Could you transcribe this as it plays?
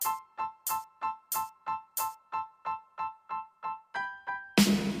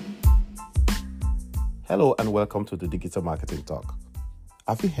Hello and welcome to the Digital Marketing Talk.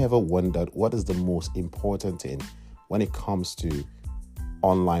 Have you ever wondered what is the most important thing when it comes to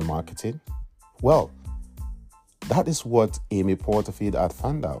online marketing? Well, that is what Amy Porterfield had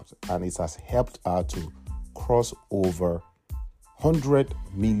found out, and it has helped her to cross over $100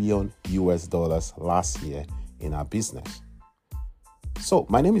 million last year in her business. So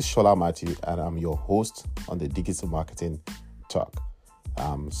my name is Shola Matthew and I'm your host on the Digital Marketing Talk.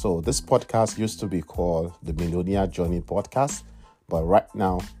 So this podcast used to be called the Millionaire Journey Podcast, but right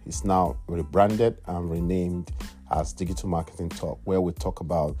now it's now rebranded and renamed as Digital Marketing Talk, where we talk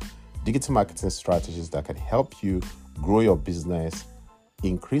about digital marketing strategies that can help you grow your business,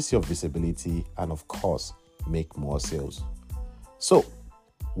 increase your visibility, and of course, make more sales. So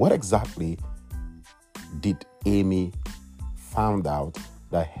what exactly did Amy found out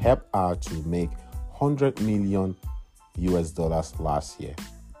that helped her to make $100 million last year,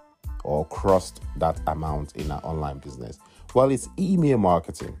 or crossed that amount in her online business? Well, it's email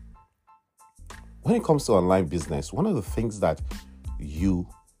marketing. When it comes to online business, one of the things that you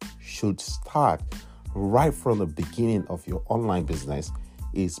should start right from the beginning of your online business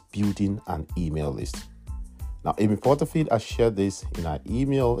is building an email list. Now, Amy Porterfield has shared this in our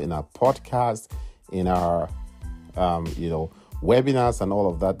email, in our podcast, in our webinars and all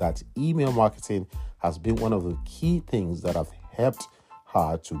of that, that email marketing has been one of the key things that have helped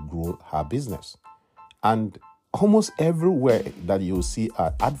her to grow her business. And almost everywhere that you'll see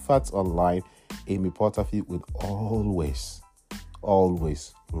adverts online, Amy Porterfield will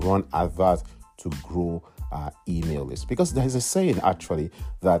always run adverts to grow our email list. Because there's a saying actually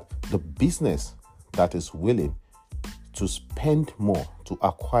that the business that is willing to spend more to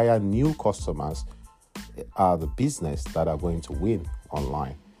acquire new customers are the business that are going to win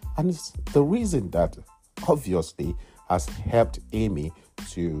online. And it's the reason that obviously has helped Amy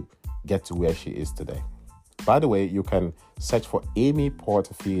to get to where she is today. By the way, you can search for Amy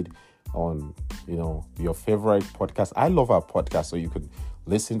Porterfield on, your favorite podcast. I love our podcast, so you can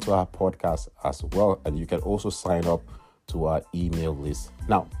listen to our podcast as well. And you can also sign up to our email list.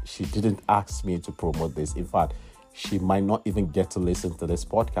 Now, she didn't ask me to promote this. In fact, she might not even get to listen to this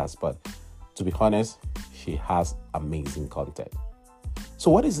podcast, but to be honest, she has amazing content. So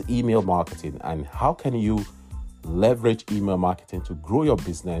what is email marketing, and how can you leverage email marketing to grow your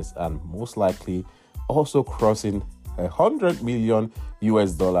business and most likely also crossing $100 million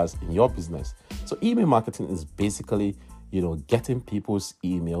in your business? So email marketing is basically, getting people's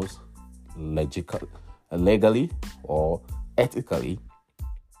emails legally or ethically,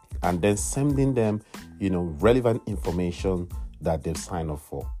 and then sending them, relevant information that they've signed up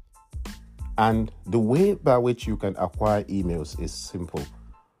for. And the way by which you can acquire emails is simple.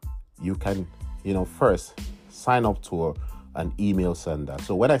 You can, first sign up to an email sender.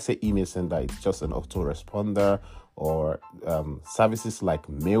 So when I say email sender, it's just an autoresponder or services like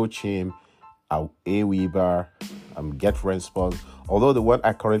MailChimp, Aweber, GetResponse. Although the one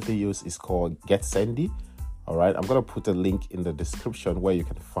I currently use is called GetSendy. All right, I'm going to put a link in the description where you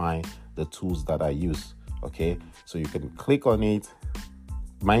can find the tools that I use. Okay, so you can click on it.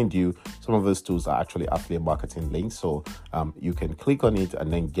 Mind you, some of those tools are actually affiliate marketing links, so you can click on it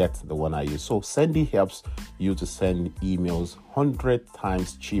and then get the one I use. So Sendy helps you to send emails 100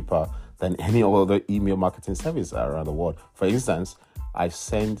 times cheaper than any other email marketing service around the world. For instance, I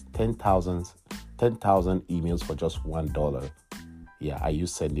send 10,000 emails for just $1. Yeah, I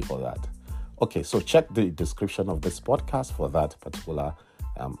use Sendy for that. Okay, so check the description of this podcast for that particular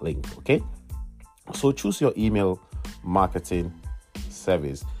link. Okay, so choose your email marketing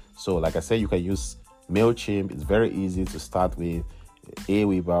service. So like I said, you can use MailChimp. It's very easy to start with,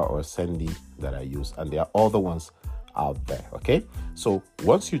 Aweber or Sendy that I use, and there are other ones out there. Okay, so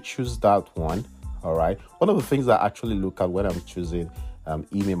once you choose that one, all right, one of the things I actually look at when I'm choosing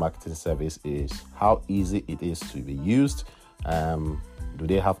email marketing service is how easy it is to be used. Do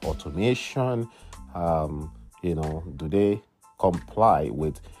they have automation? Do they comply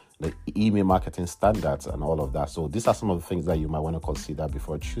with the email marketing standards and all of that? So these are some of the things that you might want to consider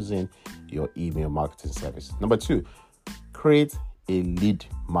before choosing your email marketing service. Number 2, create a lead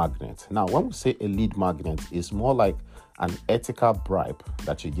magnet. Now, when we say a lead magnet, it's more like an ethical bribe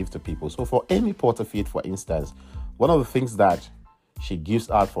that you give to people. So for Amy Porterfield, for instance, one of the things that she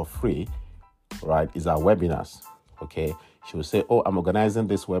gives out for free, right, is our webinars. Okay, she will say, I'm organizing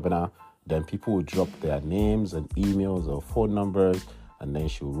this webinar. Then people will drop their names and emails or phone numbers, and then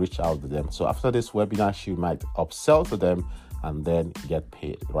she will reach out to them. So after this webinar, she might upsell to them and then get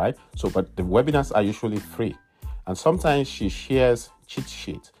paid, right? So, but the webinars are usually free. And sometimes she shares cheat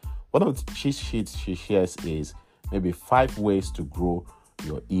sheets. One of the cheat sheets she shares is maybe 5 ways to grow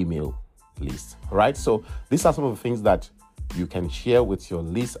your email list. Right? So these are some of the things that you can share with your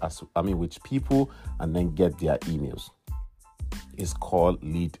list, with people, and then get their emails. It's called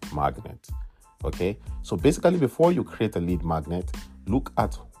lead magnet. Okay, so basically, before you create a lead magnet, look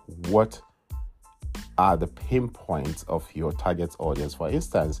at what are the pain points of your target audience. For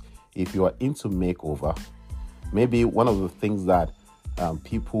instance, if you are into makeover, maybe one of the things that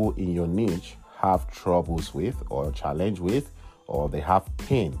people in your niche have troubles with, or challenge with, or they have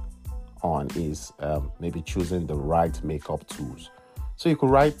pain on is maybe choosing the right makeup tools. So you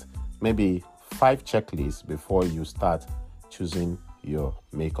could write maybe 5 checklists before you start choosing your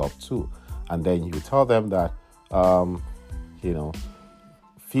makeup tool, and then you tell them that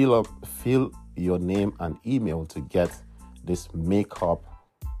fill your name and email to get this makeup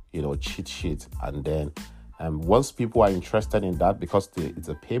cheat sheet. And then once people are interested in that, because it's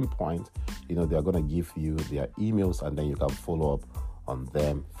a pain point, they're going to give you their emails, and then you can follow up on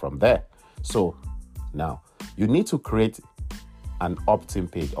them from there. So now you need to create an opt-in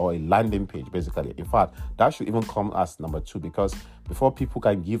page or a landing page, basically. In fact, that should even come as number 2, because before people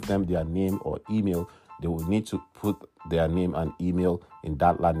can give them their name or email, they will need to put their name and email in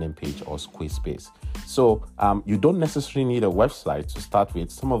that landing page or Squarespace. So you don't necessarily need a website to start with.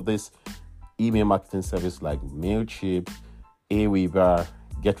 Some of this email marketing service like MailChimp, Aweber,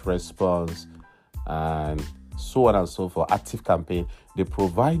 GetResponse, and so on and so forth, ActiveCampaign, they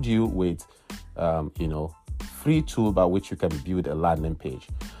provide you with free tool by which you can build a landing page.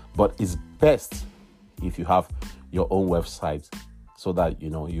 But it's best if you have your own website, so that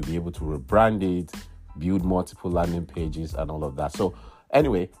you'll be able to rebrand it, build multiple landing pages, and all of that. So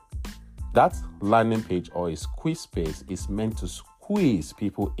anyway, that landing page or a Squarespace is meant to squeeze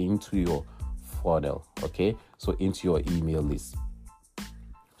people into your funnel, okay? So into your email list.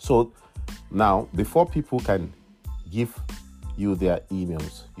 So now, before people can give you their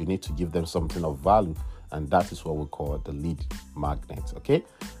emails, you need to give them something of value, and that is what we call the lead magnet, okay?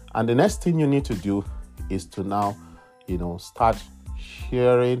 And the next thing you need to do is to now, start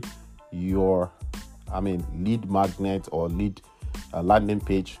sharing your, lead magnet or lead landing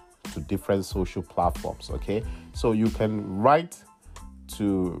page to different social platforms, okay? So you can write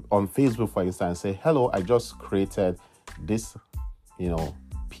on Facebook, for instance, say, hello, I just created this,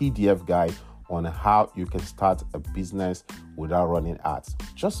 PDF guide on how you can start a business without running ads.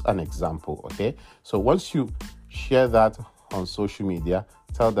 Just an example, okay? So once you share that on social media,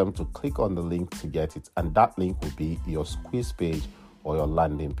 tell them to click on the link to get it, and that link will be your Squeeze page or your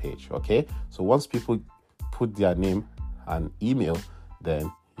landing page, okay? So once people put their name and email,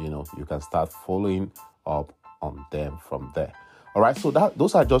 then you can start following up on them from there. All right, so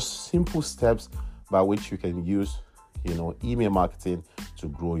those are just simple steps by which you can use email marketing to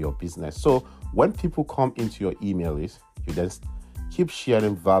grow your business. So when people come into your email list, you then keep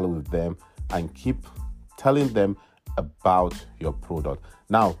sharing value with them and keep telling them about your product.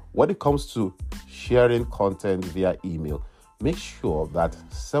 Now, when it comes to sharing content via email, make sure that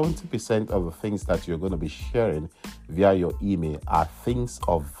 70% of the things that you're going to be sharing via your email are things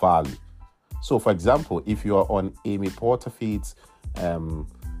of value. So, for example, if you are on Amy Porterfield's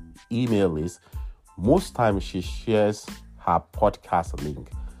email list, most times she shares her podcast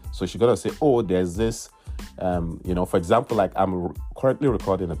link. So she's going to say, oh, there's this, for example, like I'm currently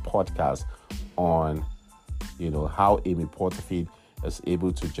recording a podcast on, how Amy Porterfield is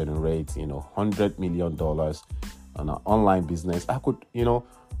able to generate, $100 million on an online business. I could,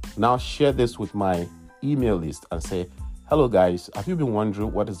 now share this with my email list and say, hello guys, have you been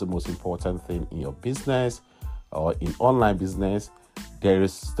wondering what is the most important thing in your business or in online business? There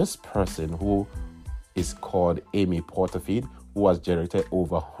is this person who is called Amy Porterfield, who has generated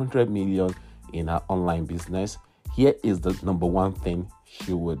over 100 million in her online business. Here is the number one thing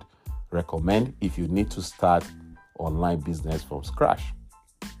she would recommend if you need to start online business from scratch.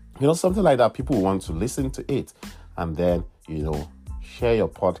 Something like that. People want to listen to it, and then, share your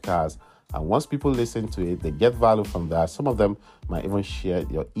podcast. And once people listen to it, they get value from that. Some of them might even share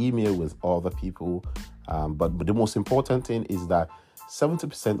your email with other people. But the most important thing is that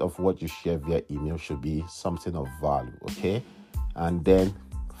 70% of what you share via email should be something of value, okay? And then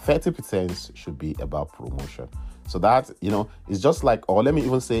 30% should be about promotion. So that, it's just like, or let me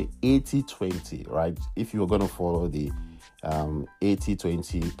even say 80-20, right? If you're going to follow the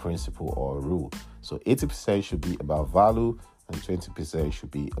 80-20 principle or rule. So 80% should be about value and 20%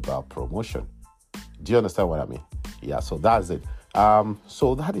 should be about promotion. Do you understand what I mean? Yeah, so that's it.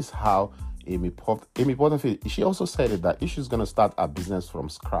 So that is how Amy Porterfield, she also said it, that if she's going to start a business from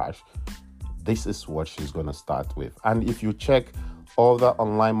scratch, this is what she's going to start with. And if you check all the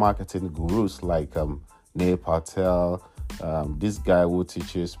online marketing gurus like Neil Patel, this guy who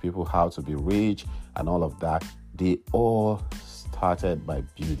teaches people how to be rich and all of that, they all started by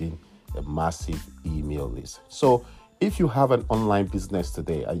building a massive email list. So if you have an online business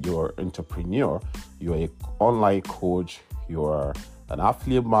today and you're an entrepreneur, you're an online coach, you're an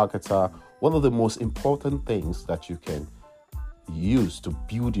affiliate marketer, one of the most important things that you can use to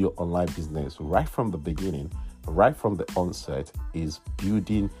build your online business right from the beginning, right from the onset, is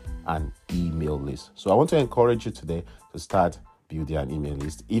building an email list. So I want to encourage you today to start building an email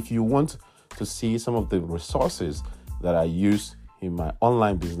list. If you want to see some of the resources that I use in my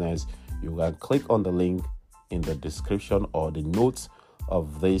online business, you can click on the link in the description or the notes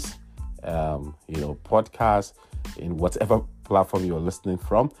of this podcast in whatever platform you're listening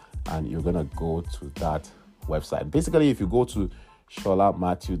from, and you're gonna go to that website. Basically, if you go to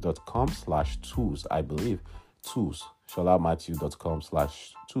sholamatthew.com/tools, I believe tools,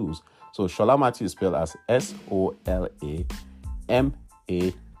 sholamatthew.com/tools. So Shola Matthew is spelled as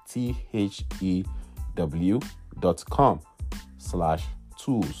SOLAMATTHEW.com/tools,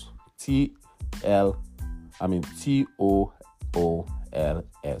 TOOLS.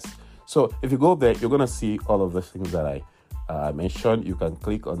 So if you go there, you're gonna see all of the things that I mentioned. You can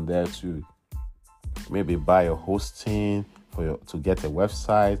click on there to maybe buy a hosting to get a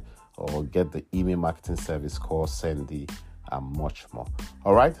website, or get the email marketing service called Sendy, and much more.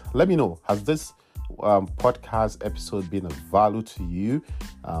 All right, let me know, has this podcast episode been of value to you?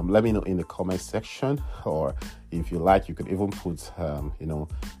 Let me know in the comment section, or if you like, you could even put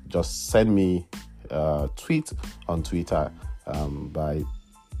just send me a tweet on Twitter by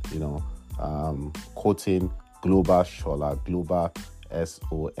quoting Global Shola, Global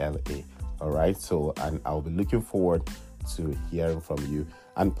SOLA. All right, so, and I'll be looking forward to hearing from you.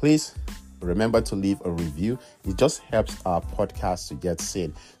 And please remember to leave a review. It just helps our podcast to get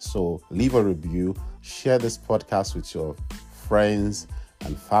seen. So leave a review, share this podcast with your friends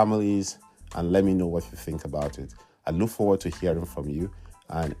and families, and let me know what you think about it. I look forward to hearing from you,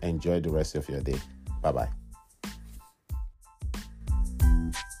 and enjoy the rest of your day. Bye-bye.